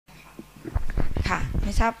ค่ะไ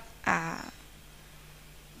ม่ทราบ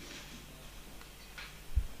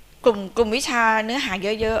กลุ่มวิชาเนื้อหา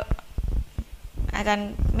เยอะๆอาจารย์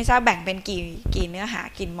ไม่ทราบแบ่งเป็นกี่เนื้อหา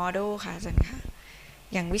กี่โมดูลค่ะอาจารย์ค่ะ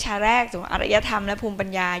อย่างวิชาแรกสมมติอารยธรรมและภูมิปัญ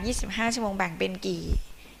ญา25 ชั่วโมงแบ่งเป็นกี่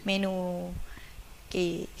เมนู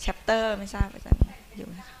กี่แชปเตอร์ไม่ทราบอาจารย์อยู่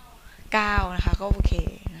นะคะ9นะคะก็โอเค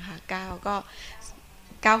นะคะ9ก็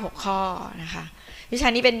9 6ข้อนะคะวิชา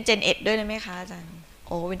นี้เป็นเจนเอ็ดด้วยไหมคะอาจารย์โ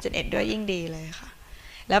อ้เป็นเจนเอ็ดด้วยยิ่งดีเลยค่ะ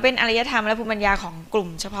แล้วเป็นอารยธรรมและภูมิปัญญาของกลุ่ม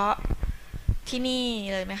เฉพาะที่นี่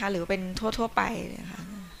เลยไหมคะหรือเป็นทั่วไปนะคะ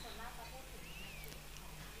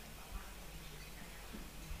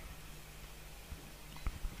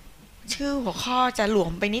ชื่อหัวข้อจะหลว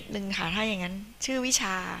มไปนิดนึงค่ะถ้าอย่างนั้นชื่อวิช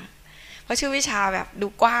าเพราะชื่อวิชาแบบดู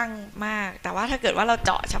กว้างมากแต่ว่าถ้าเกิดว่าเราเ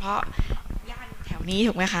จาะเฉพาะย่านแถวนี้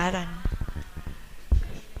ถูกไหมคะอาจารย์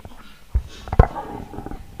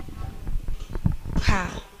ค่ะ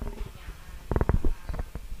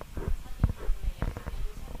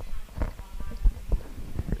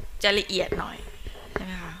จะละเอียดหน่อยใช่ไ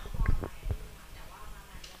หมคะ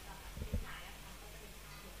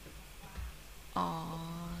อ๋อ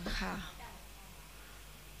ค่ะ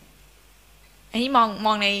อันนี้ม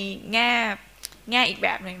องในแง่อีกแบ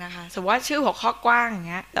บหนึ่งนะคะสมมติว่าชื่อหัวข้อกว้างอย่าง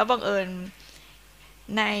เงี้ยแล้วบังเอิญ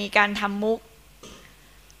ในการทำมุก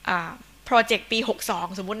โปรเจกต์ปี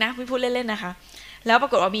62สมมุตินะพูดเล่นๆนะคะแล้วปร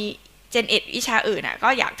ากฏว่ามีเจนเอ็ดวิชาอื่นอ่ะก็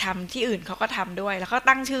อยากทำที่อื่นเขาก็ทำด้วยแล้วก็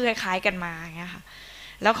ตั้งชื่อคล้ายๆกันมาอย่างเงี้ยค่ะ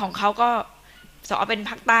แล้วของเขาก็สอบเป็น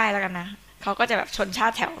ภาคใต้แล้วกันนะเขาก็จะแบบชนชา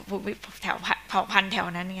ติแถวเผ่าพันธุ์แถว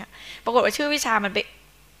นั้นเนี่ยปรากฏว่าชื่อวิชามันไป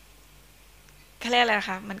เขาเรียกอะไรนะ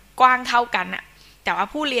คะมันกว้างเท่ากันอะแต่ว่า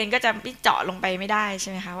ผู้เรียนก็จะไม่เจาะลงไปไม่ได้ใช่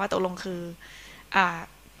ไหมคะว่าตกลงคืออ่า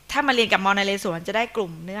ถ้ามาเรียนกับมอนาเลสวนจะได้กลุ่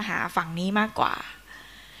มเนื้อหาฝั่งนี้มากกว่า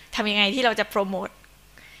ทำยังไงที่เราจะโปรโมท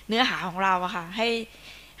เนื้อหาของเราอะค่ะใ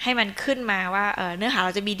ห้มันขึ้นมาว่าเนื้อหาเร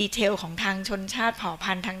าจะมีดีเทลของทางชนชาติเผ่า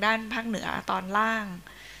พันธุ์ทางด้านภาคเหนือตอนล่าง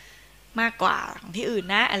มากกว่าของที่อื่น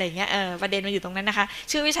นะอะไรเงี้ยประเด็นมันอยู่ตรงนั้นนะคะ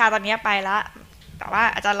ชื่อวิชาตอนนี้ไปแล้วแต่ว่า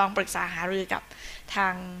อาจารย์ลองปรึกษาหารือกับทา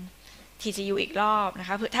ง TCU อีกรอบนะค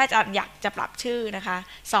ะถ้าอาจารย์อยากจะปรับชื่อนะคะ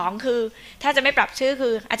2คือถ้าจะไม่ปรับชื่อคื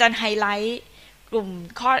ออาจารย์ไฮไลท์กลุ่ม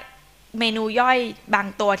ข้อเมนูย่อยบาง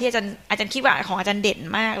ตัวที่อาจารย์คิดว่าของอาจารย์เด่น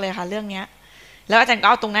มากเลยค่ะเรื่องนี้แล้วอาจารย์ก็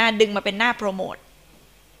เอาตรงหน้าดึงมาเป็นหน้าโปรโมท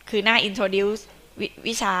คือหน้า introduce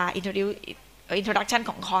วิชา introduction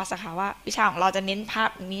ของคอร์สอะค่ะว่าวิชาของเราจะเน้นภาพ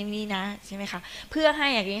นี้นะใช่ไหมคะเพื่อให้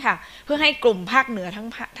อย่างนี้ค่ะเพื่อให้กลุ่มภาคเหนือ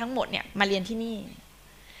ทั้งหมดเนี่ยมาเรียนที่นี่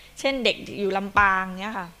เช่นเด็กอยู่ลำปางเนี่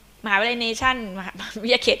ยค่ะมหาวิทยาลัยเนชั่นวิ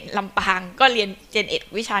ทยาเขตลำปางก็เรียนเจนเอ็ด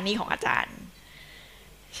วิชานี้ของอาจารย์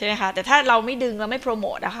ใช่ไหมคะแต่ถ้าเราไม่ดึงเราไม่โปรโม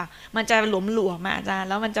ทอะค่ะมันจะหลวมอาจารย์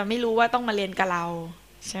แล้วมันจะไม่รู้ว่าต้องมาเรียนกับเรา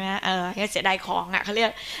ใช่ไหมเสียดายของอะเขาเรีย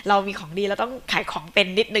กเรามีของดีเราต้องขายของเป็น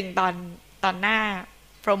นิดนึงตอนหน้า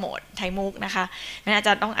โปรโมทไทยมุกนะคะงั้นอาจ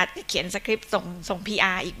ารย์ต้องอัดเขียนสคริปต์ส่ง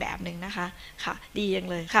PR อีกแบบหนึ่งนะคะค่ะดีจัง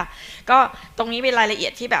เลยค่ะก็ตรงนี้เป็นรายละเอีย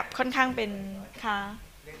ดที่แบบค่อนข้างเป็นค่ะ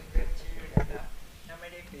ถ้าไม่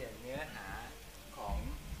ได้เปลี่ยนเนื้อหาของ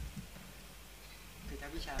คือถ้า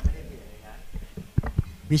วิชาไม่ได้เปลี่ยนเลยนะ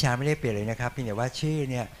วิชาไม่ได้เปลี่ยนเลยนะครับเพียงแต่ว่าชื่อ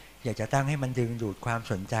เนี่ยอยากจะตั้งให้มันดึงดูดความ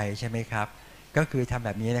สนใจใช่ไหมครับก็คือทำแบ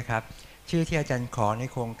บนี้นะครับชื่อที่อาจารย์ขอใน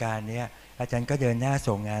โครงการนี้อาจารย์ก็เดินหน้า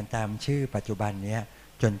ส่งงานตามชื่อปัจจุบันนี้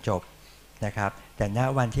จนจบนะครับแต่ณ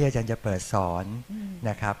วันที่อาจารย์จะเปิดสอน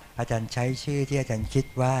นะครับอาจารย์ใช้ชื่อที่อาจารย์คิด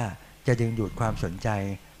ว่าจะดึงดูดความสนใจ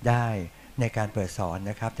ได้ในการเปิดสอน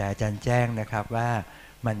นะครับแต่อาจารย์แจ้งนะครับว่า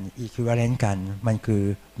มัน equivalent กันมันคือ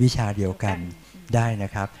วิชาเดียวกันได้น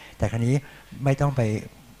ะครับแต่ครั้นี้ไม่ต้องไป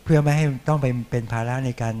เพื่อไม่ให้ต้องไปเป็นภาระใน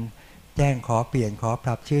การแจ้งขอเปลี่ยนขอป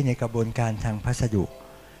รับชื่อในกระบวนการทางพัสดุ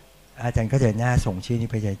อาจารย์ก็เดินหน้าส่งชื่อนี้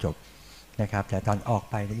ไปจนจบนะครับแต่ตอนออก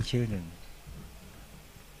ไปอีกชื่อหนึ่ง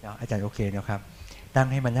เนาะอาจารย์โอเคนะครับตั้ง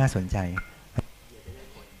ให้มันน่าสนใจ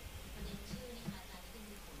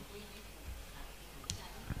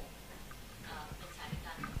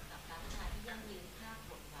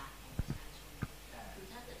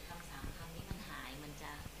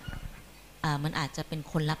มันอาจจะเป็น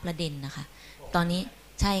คนละประเด็นนะคะตอนนี้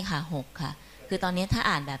ใช่ค่ะ6ค่ะคือตอนนี้ถ้า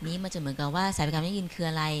อ่านแบบนี้มันจะเหมือนกับว่าสายการยั่งยืนคือ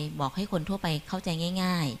อะไรบอกให้คนทั่วไปเข้าใจ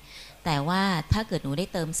ง่ายๆแต่ว่าถ้าเกิดหนูได้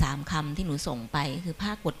เติม3คำที่หนูส่งไปคือภ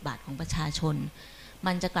าคบทบาทของประชาชน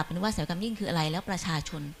มันจะกลับเป็นว่าสายการยั่งยืนคืออะไรแล้วประชาช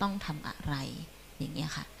นต้องทำอะไรอย่างเงี้ย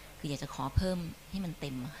ค่ะคืออยากจะขอเพิ่มให้มันเต็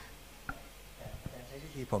มค่ะใช้วิ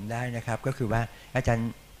ธีผมได้นะครับก็คือว่าอาจารย์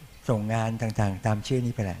ส่งงานต่างๆตามชื่อ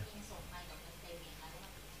นี้ไปแหละ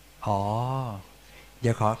อ๋อเดี๋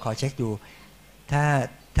ยวขอเช็คดู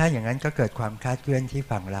ถ้าอย่างนั้นก็เกิดความคลาดเคลื่อนที่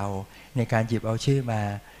ฝั่งเราในการหยิบเอาชื่อ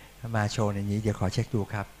มาโชว์ในนี้เดี๋ยวขอเช็คดู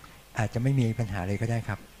ครับอาจจะไม่มีปัญหาเลยก็ได้ค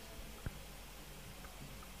รับ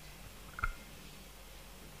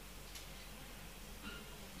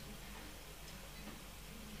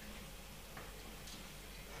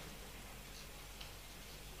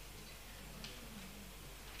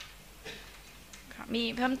มี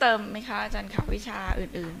เพิ่มเติมไหมคะอาจารย์คะวิชา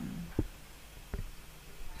อื่นๆ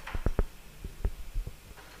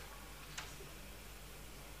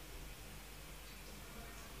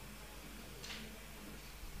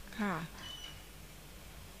ค่ะ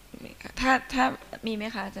ถ้ามีไหม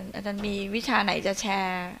คะอาจารย์มีวิชาไหนจะแช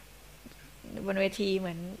ร์บนเวทีเห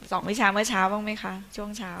มือน2วิชาเมื่อเช้าบ้างไหมคะช่วง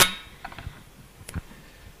เช้า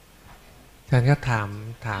อาจารย์ก็ถาม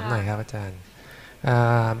หน่อยครับอาจารย์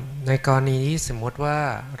ในกรณีที่สมมติว่า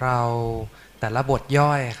เราแต่ละบทย่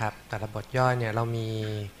อยครับแต่ละบทย่อยเนี่ยเรามี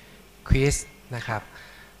ควิสนะครับ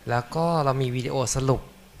แล้วก็เรามีวิดีโอสรุป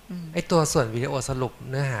ไอตัวส่วนวิดีโอสรุป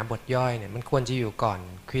เนื้อหาบทย่อยเนี่ยมันควรจะอยู่ก่อน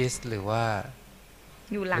ควิสหรือว่า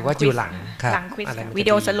อยู่หลังครับหลังควิสวิ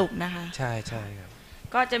ดีโอสรุปนะคะใช่ใช่ครับ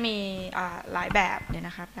ก็จะมีหลายแบบเนี่ยน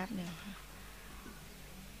ะคะแป๊บนึง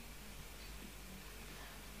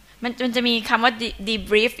มันจะมีคำว่า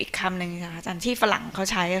debrief อีกคำหนึ่งค่ะอาจารย์ที่ฝรั่งเขา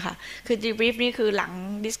ใช้ค่ะคือ debrief นี่คือห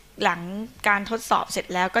ลังการทดสอบเสร็จ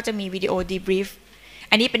แล้วก็จะมีวิดีโอ debrief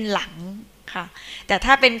อันนี้เป็นหลังค่ะแต่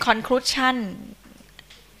ถ้าเป็น conclusion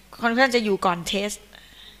จะอยู่ก่อน test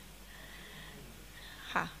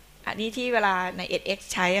ค่ะอันนี้ที่เวลาใน edX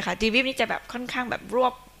ใช้ค่ะ debrief นี่จะแบบค่อนข้างแบบรว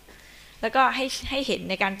บแล้วก็ให้เห็น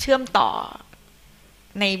ในการเชื่อมต่อ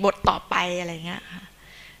ในบทต่อไปอะไรเงี้ยค่ะ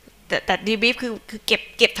แต่ดีบรีฟคือ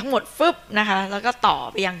เก็บทั้งหมดฟึบนะคะแล้วก็ต่อ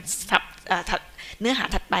ไปยังเนื้อหา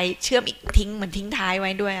ถัดไปเชื่อมอีกทิ้งเหมือนทิ้งท้ายไ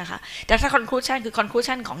ว้ด้วยอะค่ะแต่ถ้า conclusion คือ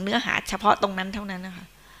conclusion ของเนื้อหาเฉพาะตรงนั้นเท่านั้นนะคะ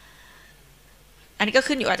อันนี้ก็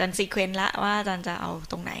ขึ้นอยู่อาจารย์ซีเควนต์ละว่าอาจารย์จะเอา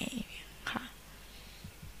ตรงไหนค่ะ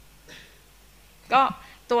ก็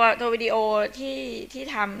ตัววิดีโอที่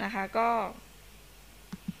ทำนะคะก็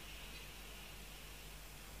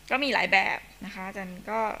มีหลายแบบนะคะอาจารย์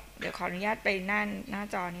ก็เดี๋ยวขออนุญาตไปหน้า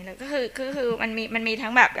จอนี้เลยก็คือมันมีทั้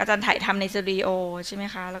งแบบอาจารย์ถ่ายทำในสตูดิโอใช่ไหม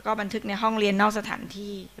คะแล้วก็บันทึกในห้องเรียนนอกสถาน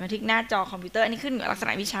ที่บันทึกหน้าจอคอมพิวเตอร์อันนี้ขึ้นอยู่กับลักษณ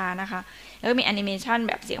ะวิชานะคะแล้วก็มีแอนิเมชัน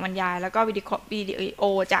แบบเสียงบรรยายแล้วก็วิดีโอ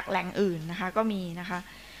จากแหล่งอื่นนะคะก็มีนะคะ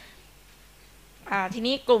ที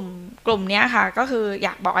นี้กลุ่มนี้ค่ะก็คืออย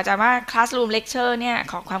ากบอกอาจารย์ว่า Classroom Lecture เนี่ย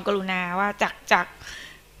ขอความกรุณาว่าจาก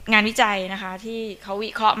งานวิจัยนะคะที่เขาวิ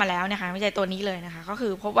เคราะห์มาแล้วนะคะวิจัยตัวนี้เลยนะคะก็คื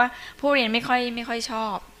อพบว่าผู้เรียนไม่ค่อยชอ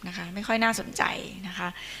บนะคะไม่ค่อยน่าสนใจนะคะ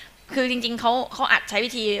คือจริงๆเขาอาจใช้วิ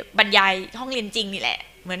ธีบรรยายห้องเรียนจริงนี่แหละ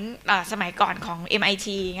เหมือนสมัยก่อนของ MIT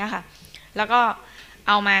เงี้ยค่ะแล้วก็เ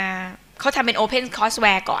อามาเขาทำเป็น Open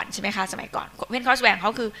Courseware ก่อนใช่ไหมคะสมัยก่อน Open Courseware เข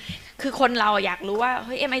าคือคนเราอยากรู้ว่าเ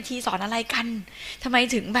ฮ้ย MIT สอนอะไรกันทำไม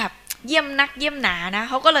ถึงแบบเยี่ยมนักเยี่ยมหนานะ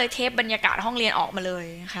เขาก็เลยเทปบรรยากาศห้องเรียนออกมาเลย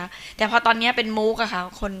นะคะแต่พอตอนนี้เป็นMOOCอะค่ะ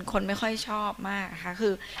คนไม่ค่อยชอบมากนะคะคื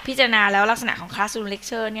อพิจารณาแล้วลักษณะของ Classroom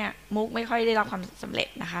Lecture เนี่ยMOOCไม่ค่อยได้รับความสำเร็จ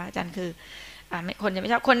นะคะอาจารย์คือคนจะไม่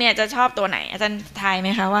ชอบคนเนี่ยจะชอบตัวไหนอาจารย์ทายไหม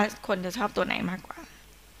คะว่าคนจะชอบตัวไหนมากกว่า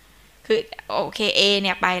คือโอเค A เ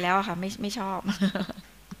นี่ยไปแล้วค่ะไม่ชอบ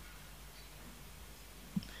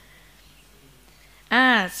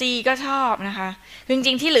C ก็ชอบนะคะจ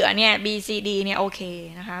ริงๆที่เหลือเนี่ย B C D เนี่ยโอเค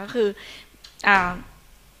นะคะก็คือ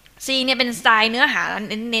C เนี่ยเป็นสไตล์เนื้อหา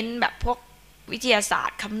เน้นแบบพวกวิทยาศาสต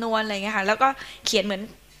ร์คำนวณอะไรเงี้ยค่ะแล้วก็เขียนเหมือน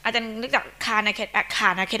อาจารย์นึกจากคานอะ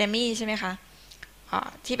คาเดมี่ใช่ไหมคะ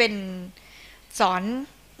ที่เป็นสอน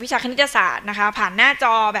วิชาคณิตศาสตร์นะคะผ่านหน้าจ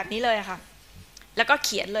อแบบนี้เลยค่ะแล้วก็เ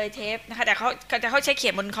ขียนเลยเทปนะคะแต่เขาใช้เขี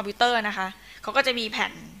ยนบนคอมพิวเตอร์นะคะเขาก็จะมีแผ่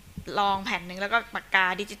นรองแผ่นหนึ่งแล้วก็ปากกา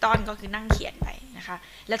ดิจิตอลก็คือนั่งเขียนไปนะคะ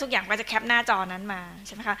แล้วทุกอย่างก็จะแคปหน้าจอนั้นมาใ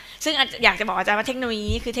ช่ไหมคะซึ่งอยากจะบอกอาจารย์ว่าเทคโนโลยี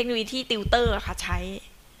นี้คือเทคโนโลยีที่ติวเตอร์ค่ะใช้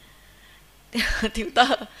ติวเตอ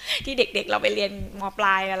ร์ที่เด็กๆเราไปเรียนม.ปล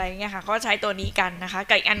ายอะไรเงี้ยค่ะเขาใช้ตัวนี้กันนะคะ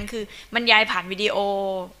กับอีกอันคือบรรยายผ่านวิดีโอ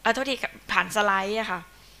โทษทีผ่านสไลด์อะค่ะ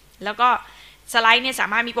แล้วก็สไลด์เนี่ยสา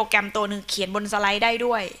มารถมีโปรแกรมตัวหนึ่งเขียนบนสไลด์ได้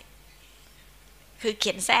ด้วยคือเ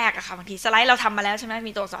ขียนแทรกอะค่ะบางทีสไลด์เราทำมาแล้วใช่ไหม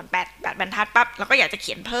มีตัวอักษร8บรรทัดปั๊บเราก็อยากจะเ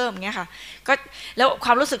ขียนเพิ่มเงี้ยค่ะก็แล้วคว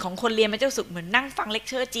ามรู้สึกของคนเรียนมันจะรู้สึกเหมือนนั่งฟังเลค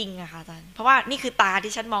เชอร์จริงอะค่ะอาจารย์เพราะว่านี่คือตา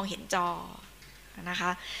ที่ฉันมองเห็นจอนะค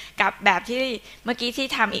ะกับแบบที่เมื่อกี้ที่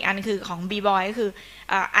ทำอีกอันคือของบีบอยก็คือ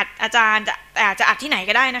อัดอาจารย์จะอัดที่ไหน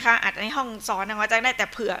ก็ได้นะคะอัดในห้องสอนอาจารย์ได้แต่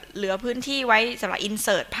เผื่อเหลือพื้นที่ไว้สำหรับอินเ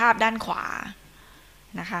สิร์ตภาพด้านขวา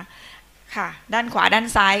นะคะค่ะด้านขวาด้าน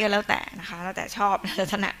ซ้ายก็แล้วแต่นะคะแล้วแต่ชอบ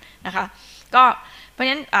ถนัดนะคะก็เพราะฉ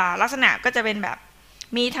ะนั้นลักษณะก็จะเป็นแบบ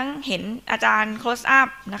มีทั้งเห็นอาจารย์ close up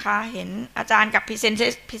นะคะเห็นอาจารย์กับ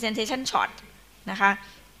presentation shot นะคะ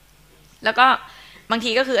แล้วก็บาง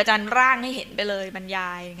ทีก็คืออาจารย์ร่างให้เห็นไปเลยบรรยา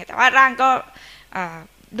ยแต่ว่าร่างก็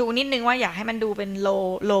ดูนิดนึงว่าอยากให้มันดูเป็น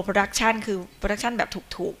low production คือ production แบบ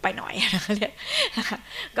ถูกๆไปหน่อยนะคะ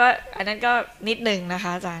ก็อันนั้นก็นิดนึงนะค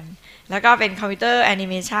ะอาจารย์แล้วก็เป็นคอมพิวเตอร์แอนิ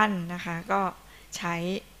เมชันนะคะก็ใช้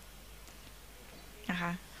นะค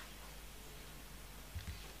ะ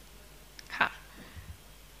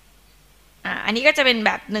อันนี้ก็จะเป็นแ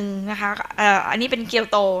บบหนึ่งนะคะอันนี้เป็นเกียว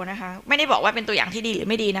โตนะคะไม่ได้บอกว่าเป็นตัวอย่างที่ดีหรือ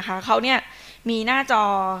ไม่ดีนะคะเขาเนี่ยมีหน้าจอ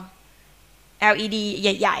LED ใ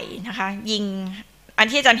หญ่ๆนะคะยิงอัน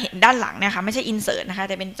ที่อาจารย์เห็นด้านหลังเนี่ยค่ะไม่ใช่อินเสิร์ตนะคะ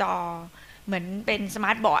แต่เป็นจอเหมือนเป็นสมา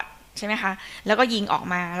ร์ทบอร์ดใช่ไหมคะแล้วก็ยิงออก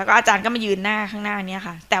มาแล้วก็อาจารย์ก็มายืนหน้าข้างหน้านี้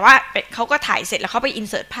ค่ะแต่ว่าเขาก็ถ่ายเสร็จแล้วเขาไปอิน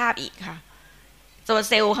เสิร์ตภาพอีกค่ะตัว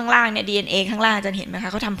เซลล์ข้างล่างเนี่ย DNA ข้างล่างอาจารย์เห็นไหมค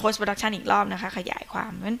ะเขาทำ post production อีกรอบนะคะขยายควา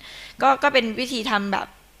มนั้นก็เป็นวิธีทำแบบ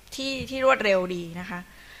ที่รวดเร็วดีนะคะ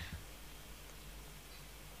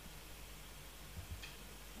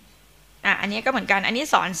อันนี้ก็เหมือนกันอันนี้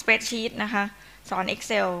สอน spreadsheet นะคะสอน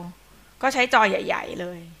Excel ก็ใช้จอใหญ่ๆเล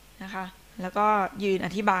ยนะคะแล้วก็ยืนอ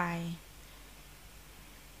ธิบาย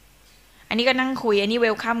อันนี้ก็นั่งคุยอันนี้เว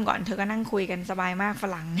ลคัมก่อนเธอก็นั่งคุยกันสบายมากฝ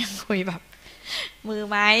รั่งนั่งคุยแบบมือ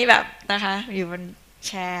ไม้แบบนะคะอยู่บนแ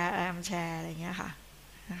ชร์แชร์อะไรอย่างเงี้ยค่ะ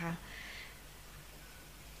นะคะ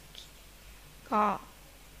ก็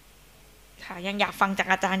ค่ะยังอยากฟังจาก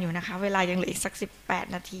อาจารย์อยู่นะคะเวลายังเหลืออีกสัก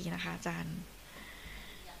18 นาทีนะคะอาจารย์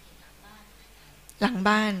หลัง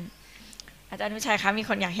บ้านอาจารย์วิชัยคะมี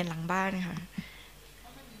คนอยากเห็นหลังบ้านนะคะ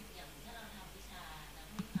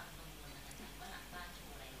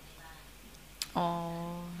อ๋อ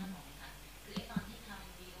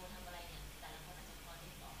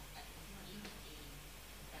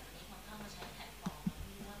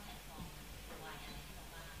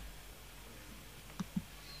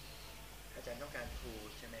อาจารย์ต้องการครู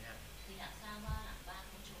ใช่ไหมครับคืออยากทราบว่าหลังบ้านเ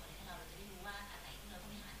ขาโชว์อะไรให้เราจะได้รู้ว่าอันไหนที่เราต้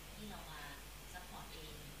องหาที่เรามาซัพพอร์ตเอ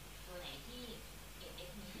งตัวไหนที่เอ็ก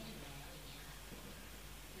มีให้อยู่แล้วอย่างเงี้ยค่ะ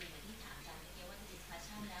คือเหมือนที่ถามอาจารย์เมื่อกี้ว่าจะดิสคัช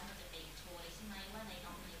ชันแล้วมันจะไปโชว์ใช่ไหมว่าในน้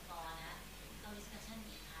องมีกอนะเข้าดิสคัชชัน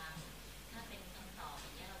กี่ครั้งถ้าเป็นคำตอบอย่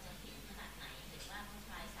างเงี้ยเราจะเห็นขนาดไหนเห็นว่าเขา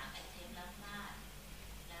ทาย3 attempt แล้วพลาด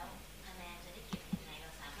แล้วคะแนนจะได้เก็บยังไงเรา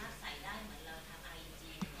สามารถใส่ได้เหมือนเราทำ IEG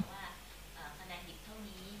หรือว่าคะแนนดิบเท่า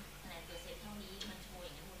นี้เท่านี้มันโชว์อ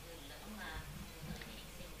ย่างนั้นหมดเลยแล้วต้องมาเปิดใน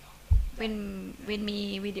Excel ต่อวินมี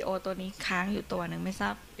วิดีโอตัวนี้ค้างอยู่ตัวหนึ่งไม่ทรา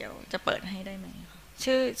บเดี๋ยวจะเปิดให้ได้ไหม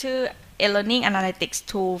ชื่อ e-learning analytics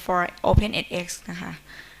tool for OpenEdX นะคะ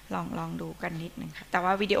ลองดูกันนิดนึงค่ะแต่ว่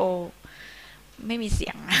าวิดีโอไม่มีเสี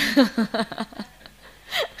ยง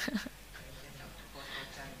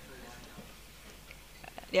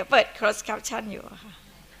เดี๋ยวเปิด cross caption อยู่ค่ะ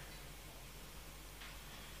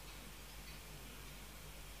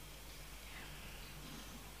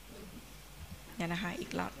นะคะอี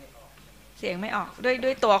กรอบเสียงไม่ออกด้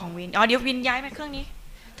วยตัวของวินเดี๋ยววินย้ายมาเครื่องนี้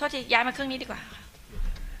โทษทีย้ายมาเครื่องนี้ดีกว่า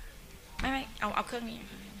ไม่เอาเครื่องนี้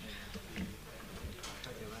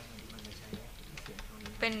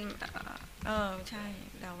เป็นใช่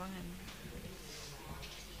เราว่างั้น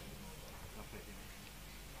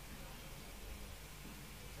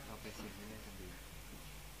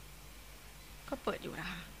ก็เปิดอยู่นะ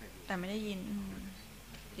คะแต่ไม่ได้ยิน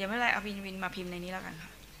เดี๋ยวไม่เป็นไรเอาวินมาพิมพ์ในนี้แล้วกันค่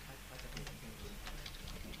ะ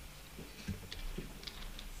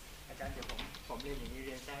อาจารย์เดี๋ยวผมเรียนอย่างนี้เ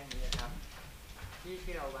รียนแจ้งนี้นะครับ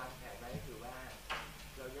ที่เราวางแผนไว้ก็คือว่า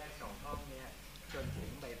เราแยก2 ห้องเนี่ยจนถึง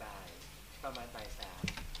บ่ายประมาณบ่าย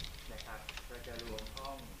 3นะครับเราจะรวมห้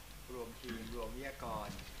องรวมทีมรวมวิทยากร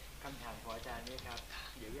คำถามของอาจารย์นี่ครับ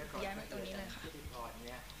เดี๋ยววิทยากรที่ติพรเ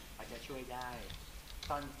นี่ยอาจจะช่วยได้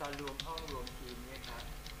ตอนรวมห้องรวมทีมเนี่ยครับ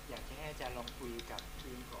อยากจะให้อาจารย์ลองคุยกับ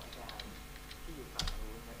ทีมของอาจารย์ที่อยู่ฝั่ง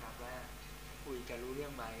นู้นนะครับว่าคุยกันรู้เรื่อ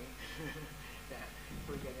งไหม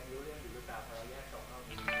คุยกันยังรู้เรื่องอยู่หรือเปล่าพอเราแยก2 ห้อง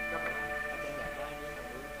ก็แบบอาจารย์อยากได้นี้ทาง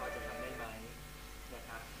นู้นพอจะทำได้ไหมนะค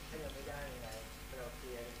รับถ้ายังไม่ได้ยังไงเราเค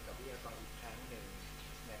ลียร์กับวิทยากรอีกครั้งหนึ่ง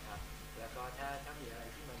นะครับแล้วก็ถ้ามีอะไร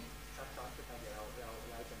ที่มันซับซ้อนขึ้นไปเดี๋ยวเ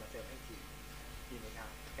ราจะมาเติมให้ทีไหมครับ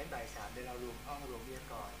งั้นบ่าย 3เดี๋ยวเรารวมห้องรวมวิทยา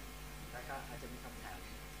กรแล้วก็อาจจะมีคำถาม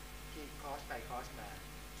ที่คอร์สไปคอร์สมา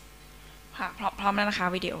ค่ะพร้อมแล้วนะคะ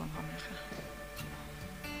วิดีโอพร้อมนะคะ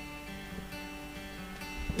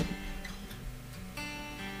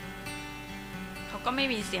เขาก็ไม่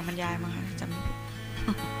มีเสียงบรรยายมาค่ะจำเ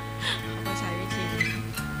ขาก็ใช้วิธี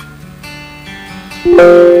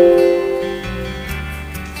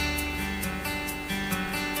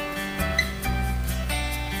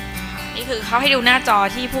นี่คือเขาให้ดูหน้าจอ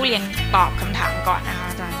ที่ผู้เรียนตอบคำถามก่อนนะคะ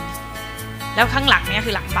อาจารย์แล้วข้างหลังเนี่ย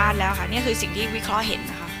คือหลังบ้านแล้วค่ะนี่คือสิ่งที่วิเคราะห์เห็น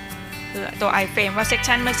นะคะคือตัว iframe ว่า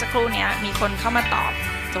section เมื่อสักครู่นี้มีคนเข้ามาตอบ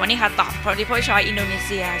สมมตินี่ค่ะตอบ multiple choice อินโดนีเ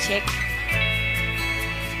ซียเช็ค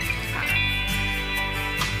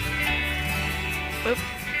ปึ๊บ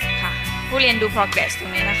ค่ะผู้เรียนดู progress ตร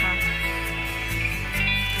งนี้นะคะ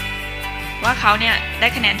ว่าเขาเนี่ยได้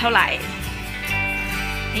คะแนนเท่าไหร่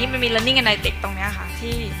นี่มันมี learning analytics ตรงนี้ค่ะ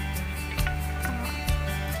ที่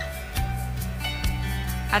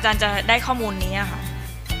อาจารย์จะได้ข้อมูลนี้ค่ะ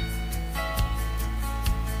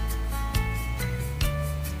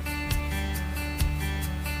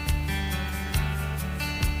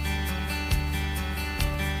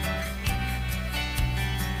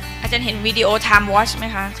จารย์เห็นวิดีโอ time watch ไหม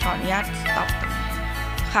คะขออนุญาตตอบ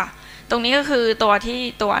ค่ะตรงนี้ก็คือตัวที่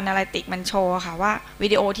ตัว analytic มันโชว์ค่ะว่าวิ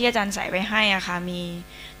ดีโอที่อาจารย์ใส่ไว้ให้อ่ะค่ะมี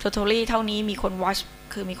totally เท่านี้มีคน watch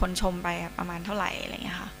คือมีคนชมไปประมาณเท่าไหร่อะไรเ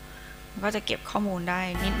งี้ยค่ะมันก็จะเก็บข้อมูลได้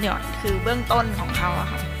นิดหน่อยคือเบื้องต้นของเขาอะ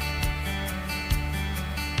ค่ะ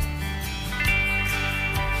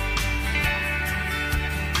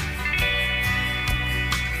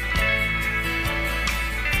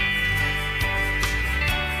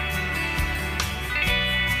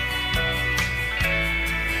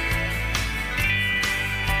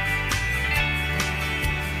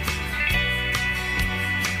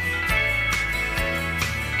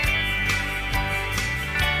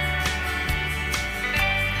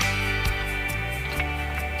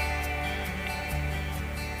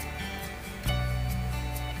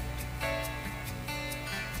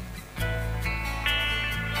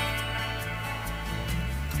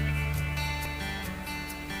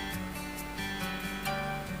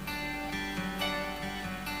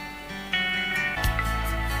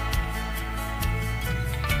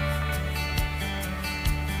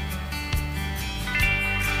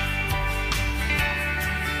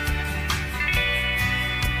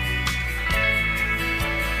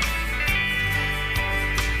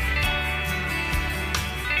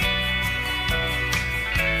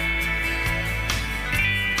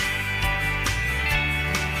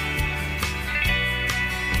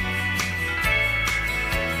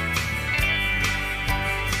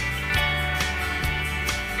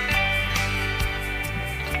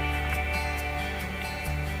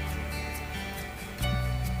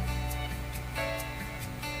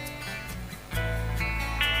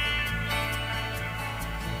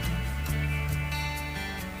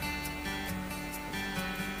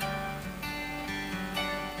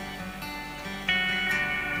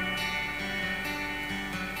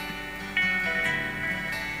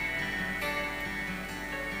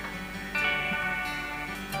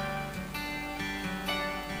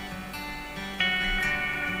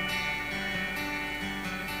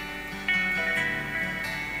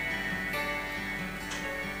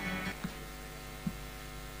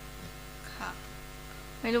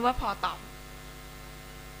ไม่รู้ว่าพอตอบ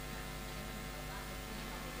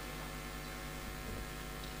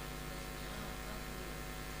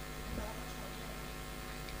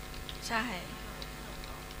ใช่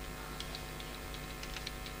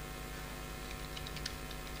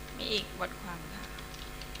มีอีกบทความค่ะ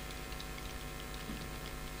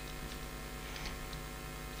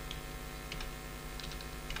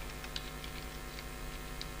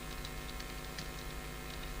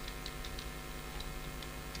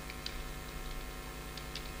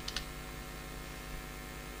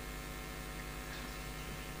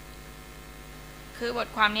คือบท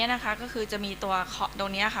ความนี้นะคะก็คือจะมีตัวตร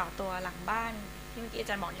งนี้ค่ะตัวหลังบ้านที่เมื่อกี้อา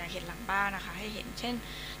จารย์บอกอยากเห็นหลังบ้านนะคะให้เห็นเช่น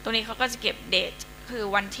ตรงนี้เขาก็จะเก็บเดทคือ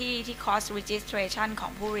วันที่ course registration ขอ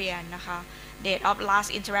งผู้เรียนนะคะ date of last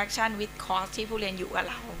interaction with course ที่ผู้เรียนอยู่กับ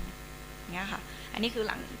เราอย่างเงี้ยค่ะอันนี้คือ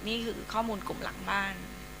นี่คือข้อมูลกลุ่มหลังบ้าน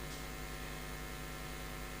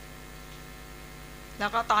แล้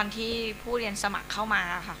วก็ตอนที่ผู้เรียนสมัครเข้ามา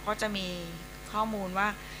ค่ะก็จะมีข้อมูลว่า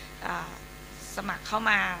สมัครเข้า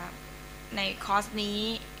มาในคอร์สนี้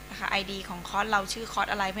นะคะ ID ของคอร์สเราชื่อคอร์ส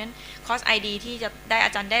อะไรเพราะฉะนั้นคอร์ส ID ที่จะได้อ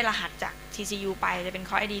าจารย์ได้รหัสจาก TCU ไปจะเป็น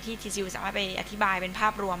คอร์ส ID ที่ TCU สามารถไปอธิบายเป็นภา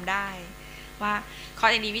พรวมได้ว่าคอร์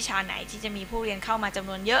ส ID วิชาไหนที่จะมีผู้เรียนเข้ามาจำ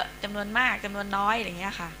นวนเยอะจำนวนมากจำนวนน้อยอะไรเงี้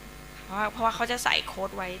ยค่ะเพราะว่าเขาจะใส่โค้ด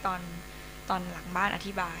ไว้ตอนหลังบ้านอ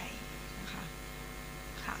ธิบายนะคะ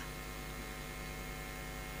ค่ะ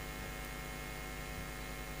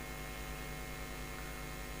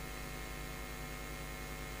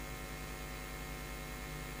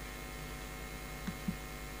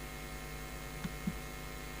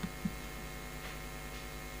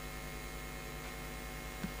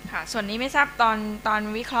ค่ะส่วนนี้ไม่ทราบตอน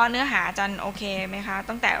วิเคราะห์เนื้อหาอาจารย์โอเคไหมคะ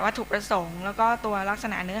ตั้งแต่วัตถุประสงค์แล้วก็ตัวลักษ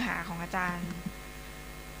ณะเนื้อหาของอาจารย์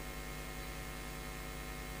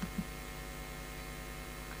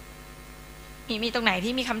มีตรงไหน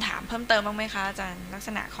ที่มีคำถามเพิ่มเติมบ้างไหมคะอาจารย์ลักษ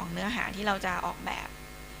ณะของเนื้อหาที่เราจะออกแบบ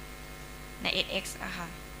ใน edX อะค่ะ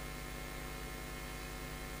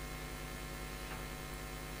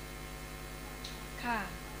ค่ะ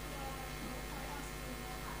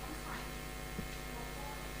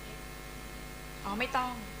อ๋อไม่ต้อ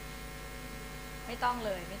งเล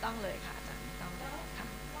ยค่ะอาจารย์ไม่ต้องเลยค่ะ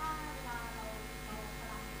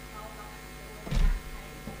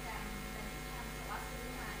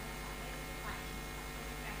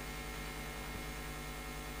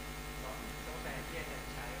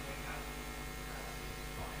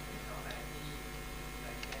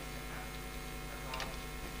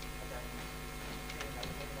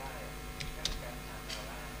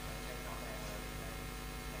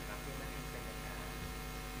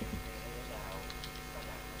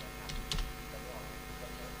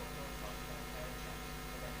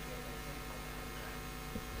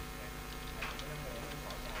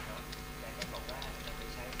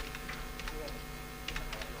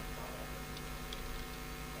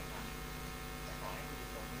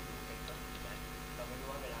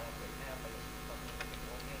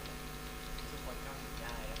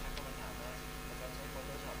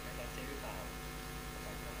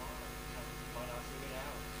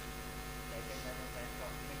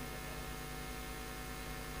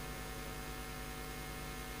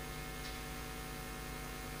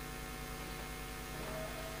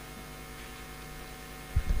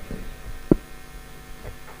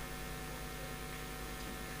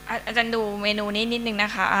อาจารย์ดูเมนูนี้นิดนึงน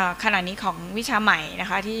ะคะขณะนี้ของวิชาใหม่นะ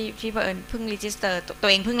คะที่เพิ่งรีจิสเตอร์ตัว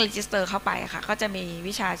เองเพิ่งรีจิสเตอร์เข้าไปค่ะก็จะมี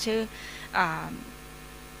วิชาชื่อ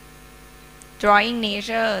drawing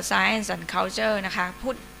nature science and culture นะคะ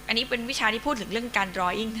อันนี้เป็นวิชาที่พูดถึงเรื่องการ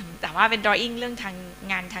drawing แต่ว่าเป็น drawing เรื่องทาง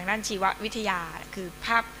งานทางด้านชีววิทยาคือภ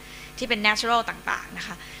าพที่เป็น natural ต่างๆนะค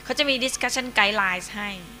ะเขาจะมี discussion guidelines ให้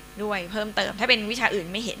ด้วยเพิ่มเติมถ้าเป็นวิชาอื่น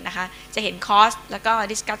ไม่เห็นนะคะจะเห็น course แล้วก็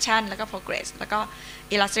discussion แล้วก็ progress แล้วก็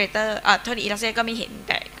illustrator โทษที illustrator ก็ไม่เห็นแ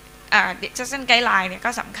ต่discussion guideline เนี่ย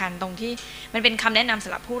ก็สำคัญตรงที่มันเป็นคำแนะนำส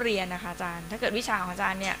ำหรับผู้เรียนนะคะอาจารย์ถ้าเกิดวิชาของอาจา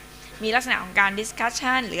รย์เนี่ยมีลักษณะของการ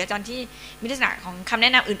discussion หรืออาจารย์ที่มีลักษณะของคำแน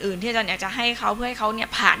ะนำอื่นๆที่อาจารย์อยากจะให้เขาเพื่อให้เขาเนี่ย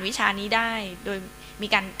ผ่านวิชานี้ได้โดยมี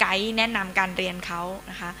การไกด์แนะนำการเรียนเขา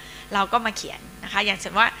นะคะเราก็มาเขียนนะคะอย่างเ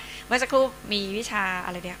ช่นว่าเมื่อสักครู่มีวิชาอ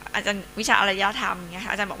ะไรเนี่ยอาจารย์วิชาอารยธรรมเนี่ยค่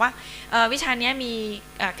ะอาจารย์บอกว่าวิชานี้มี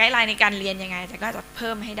ไกด์ไลน์ในการเรียนยังไงแต่ก็จะเ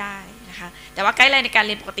พิ่มให้ได้นะคะแต่ว่าไกด์ไลน์ในการเ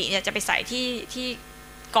รียนปกติเนี่ยจะไปใส่ที่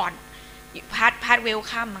ก่อนพาร์ทเวล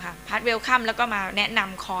คัมค่ะพาร์ทเวลคัมแล้วก็มาแนะน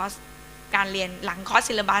ำคอร์สการเรียนหลังคอร์ส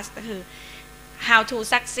ซิลลับัสก็คือ how to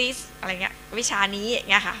succeed อะไรเงี้ยวิชานี้อย่าง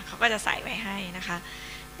เงี้ยค่ะเขาก็จะใส่ไว้ให้นะคะ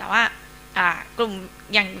แต่ว่ากลุ่ม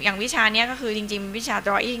อย่างวิชาเนี้ยก็คือจริงๆวิชา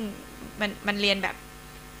drawing มันเรียนแบบ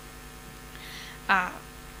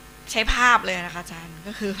ใช้ภาพเลยนะคะอาจารย์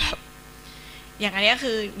ก็คือแบบอย่างอันนี้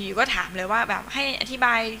คืออยู่ก็ถามเลยว่าแบบให้อธิบ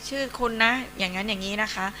ายชื่อคุณนะอย่างนั้นอย่างนี้น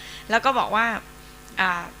ะคะแล้วก็บอกว่า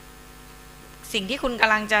สิ่งที่คุณก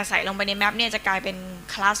ำลังจะใส่ลงไปในแมปเนี่ยจะกลายเป็น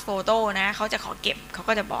คลาสโฟโต้นะเขาจะขอเก็บเขา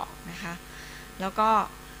ก็จะบอกนะคะแล้วก็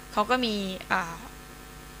เขาก็มี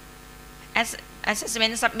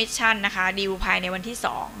assessment submission นะคะดีลภายในวันที่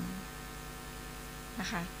2นะ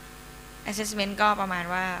คะ assessment ก็ประมาณ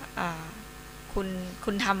ว่า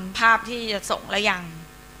คุณทำภาพที่จะส่งแล้วยัง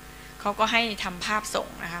เขาก็ให้ทำภาพส่ง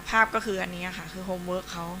นะคะภาพก็คืออันนี้ค่ะคือ homework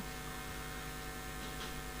เขา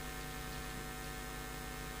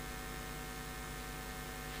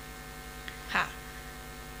ค่ะ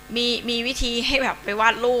มีวิธีให้แบบไปวา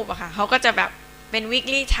ดรูปอะค่ะเขาก็จะแบบเป็น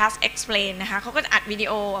weekly task explain นะคะเขาก็จะอัดวิดี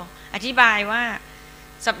โออธิบายว่า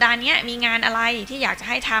สัปดาห์นี้มีงานอะไรที่อยากจะ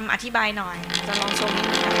ให้ทำอธิบายหน่อยจะลองชม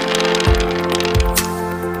นะคะ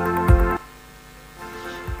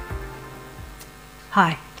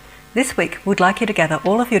Hi, this week we'd like you to gather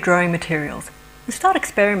all of your drawing materials and start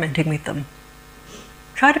experimenting with them.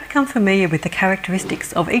 Try to become familiar with the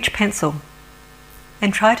characteristics of each pencil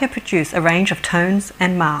and try to produce a range of tones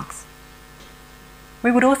and marks.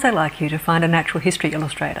 We would also like you to find a natural history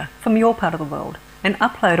illustrator from your part of the world and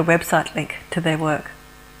upload a website link to their work.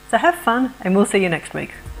 So have fun and we'll see you next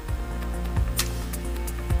week.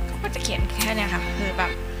 ก็จะเขียนแค่นี้ค่ะคือแบ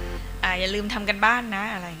บอย่าลืมทำกันบ้านนะ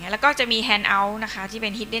อะไรเงี้ยแล้วก็จะมี hand out นะคะที่เป็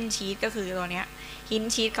น hidden sheet ก็คือตัวเนี้ย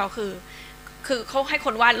hidden sheet เขาคือเขาให้ค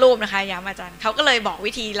นวาดรูปนะคะย้ำอาจารย์เขาก็เลยบอก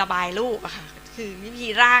วิธีระบายรูปอะค่ะคือวิธี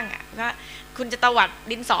ร่างอะว่าคุณจะตวัด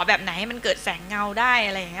ดินสอแบบไหนให้มันเกิดแสงเงาได้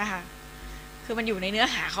อะไรอย่างเงี้ยค่ะคือมันอยู่ในเนื้อ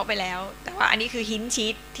หาเขาไปแล้วแต่ว่าอันนี้คือ hint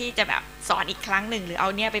sheet ที่จะแบบสอนอีกครั้งหนึ่งหรือเอา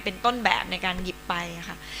เนี่ยไปเป็นต้นแบบในการหยิบไปอะ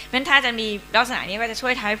ค่ะเพราะฉะนั้นถ้าจะมีลักษณะนี้ก็จะช่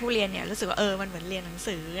วยทำให้ผู้เรียนเนี่ยรู้สึกว่ามันเหมือนเรียนหนัง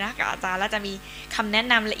สือนะกับอาจารย์แล้วจะมีคำแนะ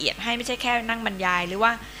นำละเอียดให้ไม่ใช่แค่นั่งบรรยายหรือว่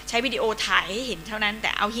าใช้วิดีโอถ่ายให้เห็นเท่านั้นแต่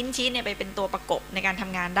เอา hint sheet เนี่ยไปเป็นตัวประกบในการท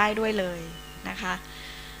ำงานได้ด้วยเลยนะคะ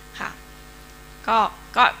ค่ะ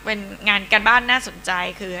ก็เป็นงานการบ้านน่าสนใจ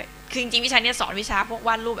คือจริงๆวิชานี้สอนวิชาพวกว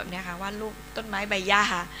าดรูปแบบนี้ค่ะวาดรูปต้นไม้ใบหญ้า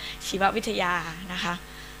ชีววิทยานะคะ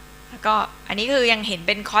แล้วก็อันนี้คือยังเห็นเ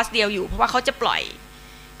ป็นคอร์สเดียวอยู่เพราะว่าเขาจะปล่อย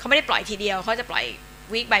เขาไม่ได้ปล่อยทีเดียวเขาจะปล่อย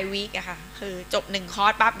วีค by วีคอะค่ะคือจบ1คอ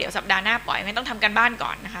ร์สปั๊บเดี๋ยวสัปดาห์หน้าปล่อยไม่ต้องทำกันบ้านก่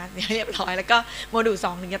อนนะคะเดี๋ยวเรียบร้อยแล้วก็โมดูล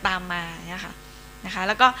2ถึงจะตามมาเนี่ยค่ะนะคะแ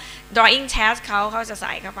ล้วก็ drawing task เขาจะใ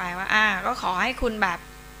ส่เข้าไปว่าก็ขอให้คุณแบบ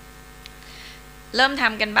เริ่มท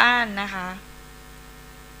ำกันบ้านนะคะ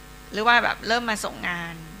หรือว่าแบบเริ่มมาส่งงา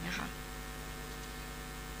นนะคะ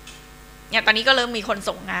เนี่ยตอนนี้ก็เริ่มมีคน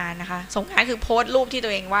ส่งงานนะคะส่งงานคือโพสต์รูปที่ตั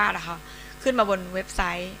วเองวาดนะคะขึ้นมาบนเว็บไซ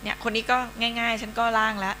ต์เนี่ยคนนี้ก็ง่ายๆฉันก็ร่า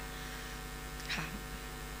งแล้วค่ะ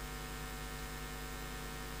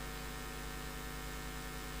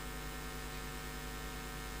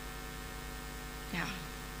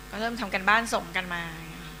ก็เริ่มทำกันบ้านส่งกันมา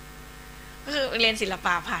ก็คือเรียนศิลป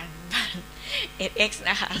ะผ่าน edX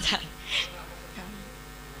นะคะอาจารย์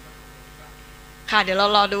ค่ะเดี๋ยวเรา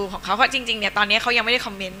รอดูของเขาเพราะจริงๆเนี่ยตอนนี้เขายังไม่ได้ค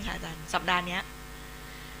อมเมนต์ค่ะอาจารย์สัปดาห์นี้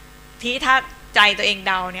ที่ถ้าใจตัวเองเ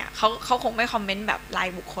ดาเนี่ยเขาคงไม่คอมเมนต์แบบราย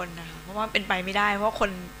บุคคลนะคะเพราะว่าเป็นไปไม่ได้เพราะคน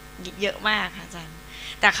เยอะมากค่ะอาจารย์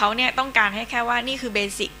แต่เขาเนี่ยต้องการให้แค่ว่านี่คือเบ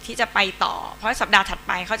สิกที่จะไปต่อเพราะสัปดาห์ถัดไ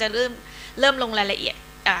ปเขาจะเริ่มลงรายละเอียด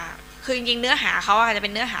คือจริงๆเนื้อหาเขาอาจจะเป็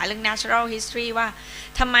นเนื้อหาเรื่อง natural history ว่า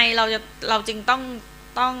ทำไมเราจึง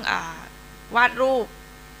ต้องวาดรูป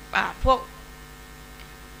พวก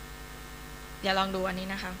อย่าลองดูอันนี้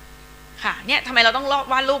นะคะค่ะเนี่ยทำไมเราต้อง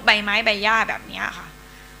วาดรูปใบไม้ใบหญ้าแบบนี้ค่ะ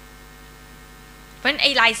เพราะฉะนั้นไ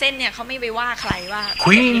อ้ลายเส้นเนี่ยเขาไม่ไปว่าใครว่า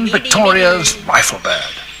Queen Victoria's rifle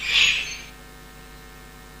bird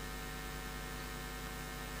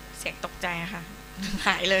เสียงตกใจค่ะห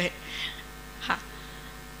ายเลยค่ะ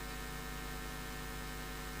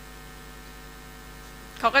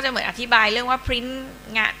เขาก็จะเหมือนอธิบายเรื่องว่าพิมพ์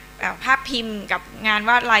งานภาพพิมพ์กับงาน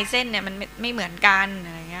วาดลายเส้นเนี่ยมันไม่เหมือนกันอ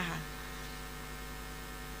ะไรเงี้ยค่ะ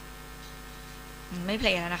ไม่เพล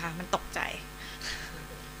ย์แล้วนะคะมันตกใจ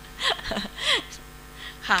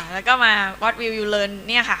ค่ะแล้วก็มา What will you learn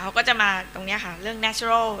เนี่ยค่ะเขาก็จะมาตรงเนี้ยค่ะเรื่อง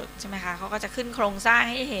natural ใช่ไหมคะเขาก็จะขึ้นโครงสร้าง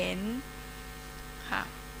ให้เห็นค่ะ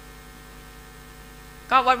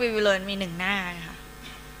ก็ What will you learn มี1 หน้าค่ะ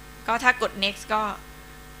ก็ถ้ากด next ก็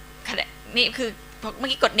นี่คือเมื่อ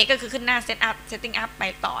กี้กด next ก็คือขึ้นหน้า setting up ไป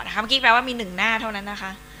ต่อนะคะเมื่อกี้แปลว่ามี1 หน้าเท่านั้นนะค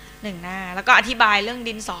ะ1 หน้าแล้วก็อธิบายเรื่อง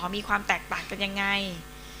ดินสอมีความแตกต่างกันยังไง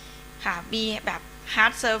ค่ะมีแบบ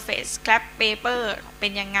hard surface scrap paper เป็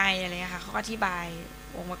นยังไงอะไรเงี้ยค่ะเขาก็อธิบาย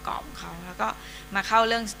องค์ประกอบของเขาแล้วก็มาเข้า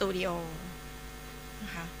เรื่องสตูดิโอน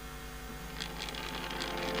ะคะ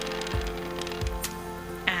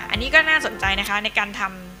อันนี้ก็น่าสนใจนะคะในการท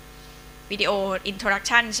ำวิดีโอ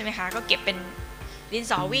introduction ใช่ไหมคะก็เก็บเป็นดิน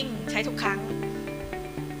สอวิ่งใช้ทุกครั้ง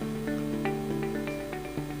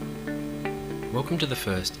Welcome to the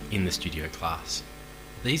first In the Studio class.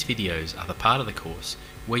 These videos are the part of the course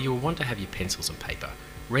where you will want to have your pencils and paper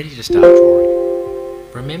ready to start drawing.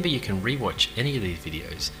 Remember, you can rewatch any of these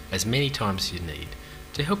videos as many times as you need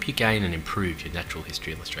to help you gain and improve your natural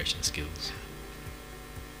history illustration skills.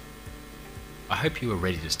 I hope you are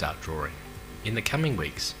ready to start drawing. In the coming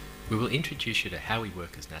weeks, we will introduce you to how we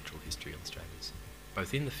work as natural history illustrators,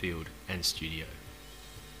 both in the field and studio.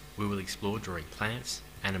 We will explore drawing plants,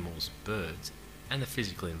 animals, birds, and the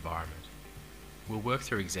physical environment. We'll work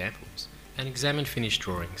through examples and examine finished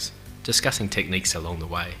drawings, discussing techniques along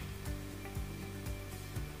the way.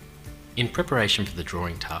 In preparation for the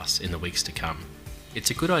drawing tasks in the weeks to come,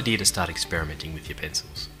 it's a good idea to start experimenting with your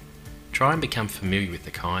pencils. Try and become familiar with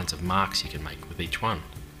the kinds of marks you can make with each one.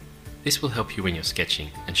 This will help you when you're sketching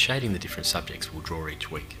and shading the different subjects we'll draw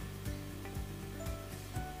each week.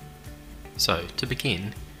 So, to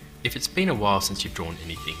begin, if it's been a while since you've drawn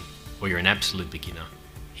anything, or you're an absolute beginner,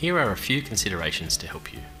 here are a few considerations to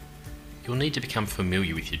help you. You'll need to become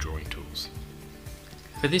familiar with your drawing tools.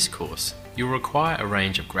 For this course, you'll require a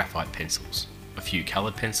range of graphite pencils, a few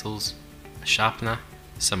coloured pencils, a sharpener,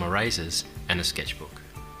 some erasers, and a sketchbook.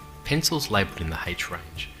 Pencils labelled in the H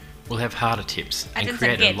range will have harder tips and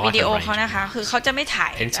create a lighter range of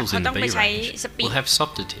marks. Pencils in the B range will have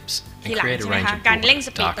softer tips and create a range of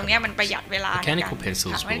broader, darker marks. Mechanical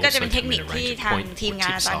pencils will also come in a range of point or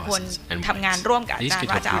tip sizes and weights. These could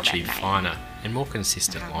help you achieve finer and more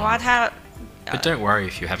consistent line work. But don't worry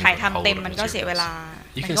if you haven't got hold of the materials.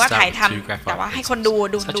 You can start with 2 graphite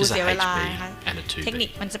pencils, such as a HB and a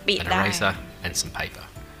 2B, an eraser and some paper.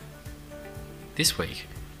 This week,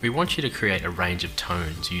 we want you to create a range of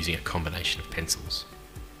tones using a combination of pencils.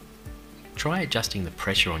 Try adjusting the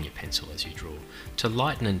pressure on your pencil as you draw to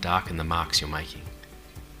lighten and darken the marks you're making.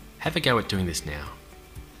 Have a go at doing this now.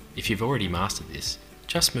 If you've already mastered this,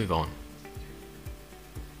 just move on.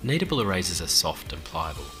 Kneadable erasers are soft and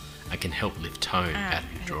pliable and can help lift tone out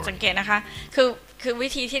of your drawing. สังเกตนะคะคือวิ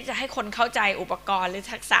ธีที่จะให้คนเข้าใจอุปกรณ์หรือ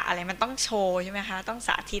ทักษะอะไรมันต้องโชว์ใช่ไหมคะต้องส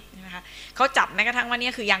าธิตใช่ไหมคะเขาจับแม้กระทั่งว่านี่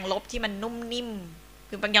คือยางลบที่มันนุ่มนิ่ม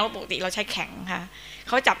คือบางยางลบปกติเราใช้แข็งค่ะเ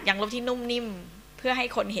ขาจับยางลบที่นุ่มนิ่มเพื่อให้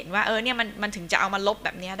คนเห็นว่าเนี่ยมันถึงจะเอามาลบแบ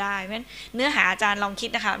บนี้ได้เพราะฉะนั้นเนื้อหาอาจารย์ลองคิด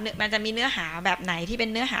นะคะมันจะมีเนื้อหาแบบไหนที่เป็น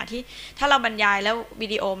เนื้อหาที่ถ้าเราบรรยายแล้ววิ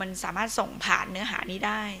ดีโอมันสามารถส่งผ่านเนื้อหานี้ไ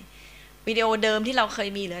ด้วิดีโอเดิมที่เราเคย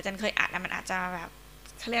มีหรืออาจารย์เคยอัดมันอาจจะแบบ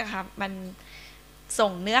เขาเรียกครับมันส่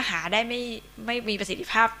งเนื้อหาได้ไม่มีประสิทธิ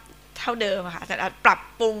ภาพเท่าเดิมค่ะแต่ปรับ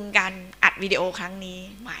ปรุงการอัดวิดีโอครั้งนี้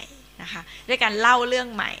ใหม่นะคะด้วยการเล่าเรื่อง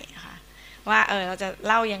ใหม่ค่ะว่าเราจะ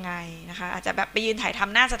เล่ายังไงนะคะอาจจะแบบไปยืนถ่ายท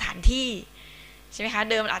ำหน้าสถานที่ใช่ไหมคะ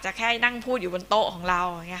เดิมอาจจะแค่นั่งพูดอยู่บนโต๊ะของเรา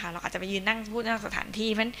อย่างเงี้ยค่ะเราอาจจะไปยืนนั่งพูดหน้าสถานที่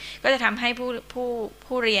เพราะฉะนั้นก็จะทำให้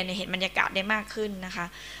ผู้เรียนเห็นบรรยากาศได้มากขึ้นนะคะ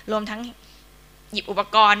รวมทั้งหยิบอุป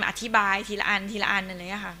กรณ์มาอธิบายทีละอันอะไรอย่า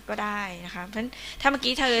งเงี้ยค่ะก็ได้นะคะเพราะฉะนั้นถ้าเมื่อ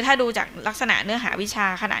กี้ถ้าดูจากลักษณะเนื้อหาวิชา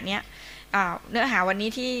ขณะเนี้ยเนื้อหาวันนี้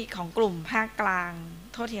ที่ของกลุ่มภาคกลาง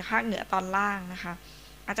โทษทีภาคเหนือตอนล่างนะคะ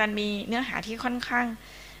อาจารย์มีเนื้อหาที่ค่อนข้าง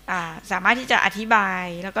สามารถที่จะอธิบาย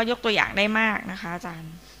แล้วก็ยกตัวอย่างได้มากนะคะอาจาร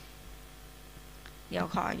ย์เดี๋ยว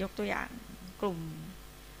ขอยกตัวอย่างกลุ่ม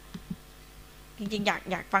จริงๆ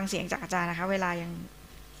อยากฟังเสียงจากอาจารย์นะคะเวลายัง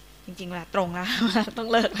จริงๆเวลาตรงแล้วต้อง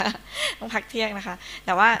เลิกแล้วต้องพักเที่ยงนะคะแ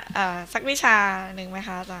ต่ว่าสักวิชาหนึ่งไหมค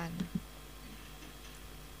ะอาจารย์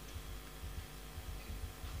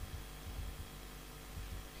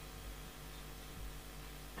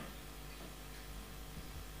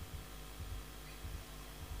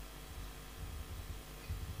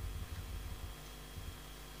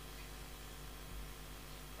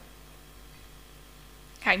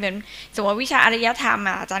ค่ะเหมือนสมมติวิชาอารยธรรม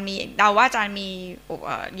อาจารย์มีเดาว่าอาจารย์มี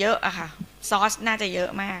เยอะอะค่ะซอสน่าจะเยอะ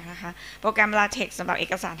มากนะคะโปรแกรม LaTeX สำหรับเอ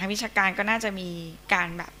กสารทางวิชาการก็น่าจะมีการ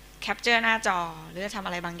แบบแคปเจอร์หน้าจอหรือจะทำอ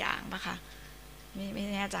ะไรบางอย่างป่ะคะไม่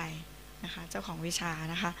แน่ใจนะคะเจ้าของวิชา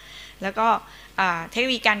นะคะแล้วก็เทค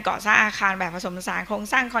นิคการก่อสร้างอาคารแบบผสมผสานโครง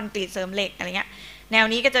สร้างคอนกรีตเสริมเหล็กอะไรเงี้ยแนว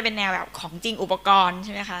นี้ก็จะเป็นแนวแบบของจริงอุปกรณ์ใ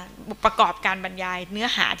ช่ไหมคะประกอบการบรรยายเนื้อ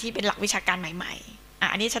หาที่เป็นหลักวิชาการใหม่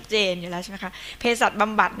ๆอันนี้ชัดเจนอยู่แล้วใช่ไหมคะเภสัชบ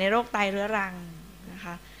ำบัดในโรคไตเรื้อรังนะค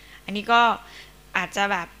ะอันนี้ก็อาจจะ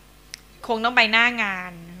แบบคงต้องไปหน้างา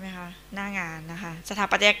นใช่ไหมคะหน้างานนะคะสถา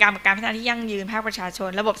ปัตยกรรมการพัฒนาที่ยั่งยืนภาคประชาชน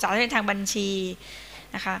ระบบสาธารณทางบัญชี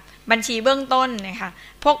นะคะบัญชีเบื้องต้นนะคะ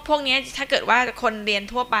พวกนี้ถ้าเกิดว่าคนเรียน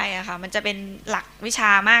ทั่วไปอะค่ะมันจะเป็นหลักวิชา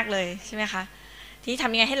มากเลยใช่ไหมคะที่ท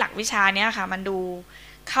ำยังไงให้หลักวิชาเนี้ยค่ะมันดู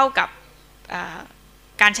เข้ากับ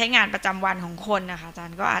การใช้งานประจำวันของคนนะคะอาจาร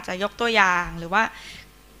ย์ก็อาจจะยกตัวอย่างหรือว่า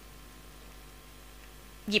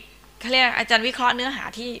หยิบเขาเรียกอาจารย์วิเคราะห์เนื้อหา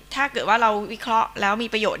ที่ถ้าเกิดว่าเราวิเคราะห์แล้วมี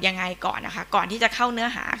ประโยชน์ยังไงก่อนนะคะก่อนที่จะเข้าเนื้อ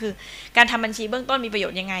หาคือการทำบัญชีเบื้องต้นมีประโย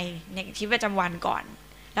ชน์ยังไงในชีวิตประจำวันก่อน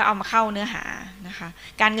แล้วเอามาเข้าเนื้อหานะคะ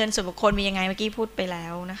การเงินส่วนบุคคลมียังไงเมื่อกี้พูดไปแล้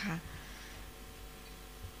วนะคะ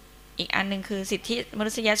อีกอันนึงคือสิทธิม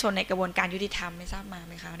นุษยชนในกระบวนการยุติธรรมไม่ทราบมาไ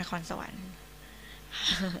หมคะนครสวรรค์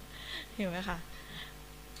เห็นไหมคะ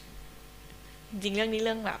จริงๆเรื่องนี้เ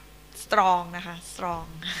รื่องแบบ strong นะคะ strong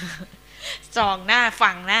หน้าฟั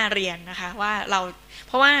งหน้าเรียนนะคะว่าเราเ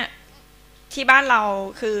พราะว่าที่บ้านเรา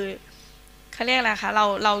คือเขาเรียกอะไรคะ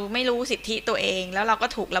เราไม่รู้สิทธิตัวเองแล้วเราก็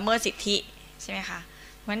ถูกละเมิดสิทธิใช่ไหมคะ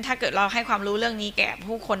เพราะฉะนั้นถ้าเกิดเราให้ความรู้เรื่องนี้แก่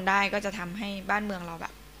ผู้คนได้ก็จะทำให้บ้านเมืองเราแบ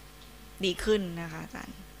บดีขึ้นนะคะอาจาร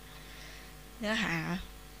ย์เนื้อหา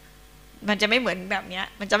มันจะไม่เหมือนแบบนี้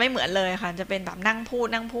มันจะไม่เหมือนเลยค่ะจะเป็นแบบนั่งพู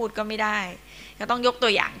ดก็ไม่ได้ก็ต้องยกตั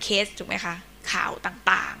วอย่างเคสถูกไหมคะข่าว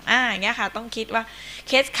ต่างๆอย่างเงี้ยค่ะต้องคิดว่าเ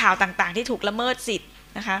คสข่าวต่างๆที่ถูกละเมิดสิทธิ์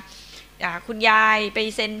นะคะคุณยายไป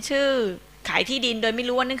เซ็นชื่อขายที่ดินโดยไม่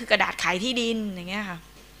รู้ว่านั่นคือกระดาษขายที่ดินอย่างเงี้ยค่ะ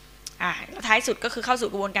แล้วท้ายสุดก็คือเข้าสู่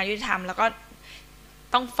กระบวนการยุติธรรมแล้วก็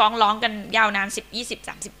ต้องฟ้องร้องกันยาวนาน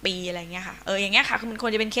10-20-30 ปีอะไรเงี้ยค่ะอย่างเงี้ยค่ะคือมันคว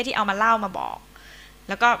รจะเป็นเคสที่เอามาเล่ามาบอก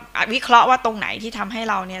แล้วก็วิเคราะห์ว่าตรงไหนที่ทำให้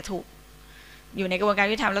เราเนี่ยถูกอยู่ในกระบวนการ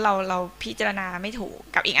ยุติธรรมแล้วเราพิจารณาไม่ถูก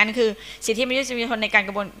กับอีกอันคือสิทธิมนุษยชนในการก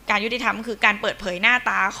ระบวนการยุติธรรมคือการเปิดเผยหน้า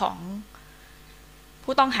ตาของ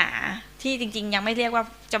ผู้ต้องหาที่จริงๆยังไม่เรียกว่า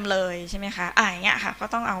จำเลยใช่ไหมคะอย่างเงี้ยค่ะก็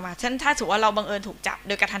ต้องเอามาเช่นถ้าถือว่าเราบังเอิญถูกจับโ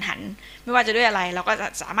ดยกระทันหันไม่ว่าจะด้วยอะไรเราก็จะ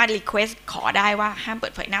สามารถรีเควสขอได้ว่าห้ามเปิ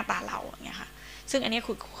ดเผยหน้าตาเราอย่างเงี้ยค่ะซึ่งอันนี้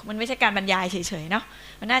คือมันไม่ใช่การบรรยายเฉยๆเนาะ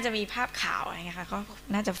มันน่าจะมีภาพข่าวอะไรเงี้ยค่ะก็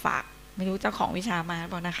น่าจะฝากไม่รู้เจ้าของวิชามาหรือ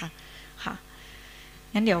เปล่านะคะค่ะ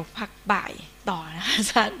งั้นเดี๋ยวพักบ่ายต่อนะคะอา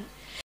จารย์